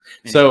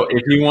So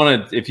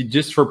if you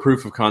just for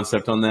proof of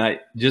concept on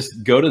that,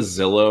 just go to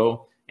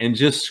Zillow and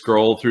just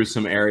scroll through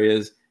some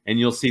areas and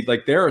you'll see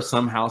like there are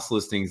some house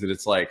listings that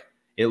it's like,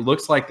 it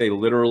looks like they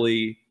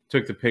literally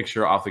took the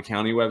picture off the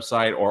county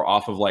website or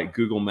off of like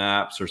Google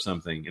Maps or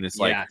something. And it's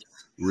like,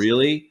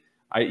 really?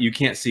 You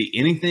can't see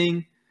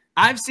anything?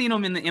 I've seen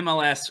them in the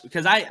MLS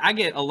because I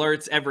get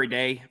alerts every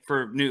day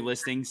for new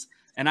listings.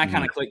 And I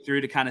kind of click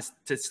through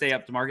to stay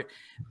up to market.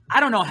 I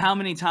don't know how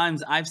many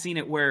times I've seen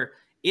it where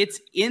it's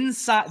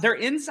inside. They're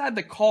inside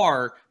the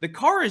car. The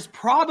car is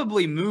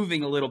probably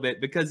moving a little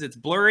bit because it's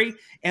blurry.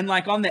 And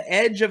like on the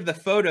edge of the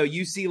photo,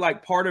 you see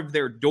like part of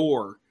their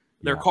door,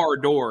 their car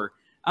door.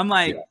 I'm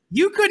like,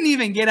 you couldn't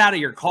even get out of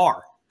your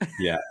car.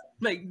 Yeah.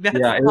 Like that's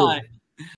not.